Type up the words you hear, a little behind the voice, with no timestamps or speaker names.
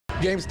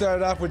Game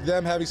started off with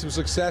them having some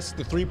success at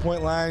the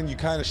three-point line. You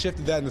kind of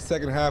shifted that in the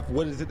second half.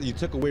 What is it that you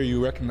took away or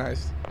you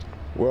recognized?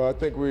 Well, I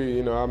think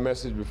our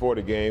message before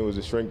the game was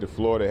to shrink the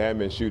floor. They hadn't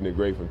been shooting it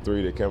great from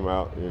three. They come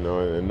out,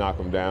 and knock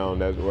them down.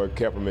 That's what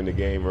kept them in the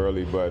game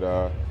early. But,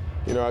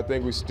 I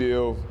think we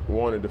still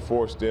wanted to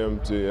force them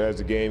to, as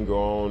the game go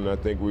on. I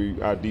think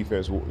our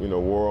defense,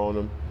 wore on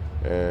them,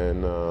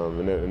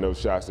 and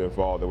those shots didn't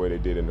fall the way they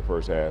did in the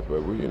first half.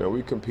 But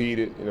we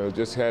competed.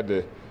 Just had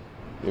to.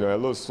 A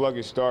little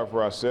sluggish start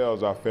for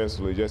ourselves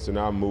offensively, just in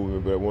our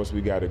movement, but once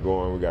we got it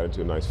going, we got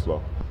into a nice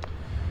flow.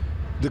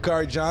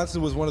 Dakari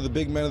Johnson was one of the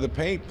big men of the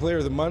paint, player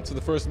of the month for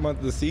the first month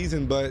of the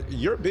season, but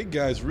your big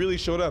guys really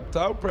showed up.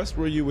 How impressed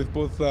were you with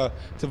both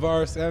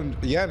Tavares and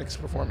Yannick's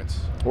performance?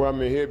 Well,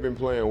 he had been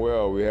playing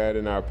well. We had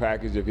in our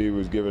package if he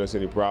was giving us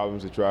any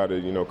problems to try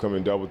to, come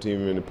and double team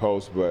him in the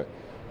post, but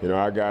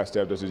our guys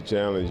stepped up to the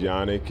challenge.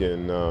 Yannick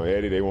and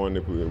Eddie, they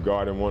wanted to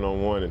guard him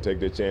one-on-one and take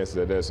their chances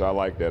at that. So I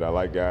like that. I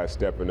like guys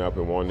stepping up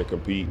and wanting to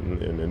compete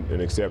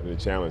and accepting the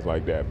challenge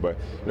like that. But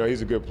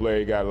he's a good player.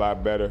 He got a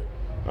lot better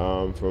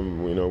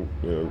from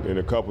in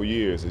a couple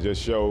years. To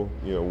just show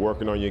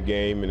working on your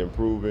game and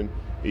improving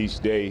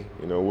each day.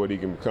 What he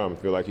can become. I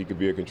feel like he could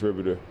be a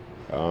contributor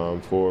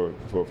for an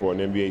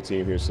NBA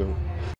team here soon.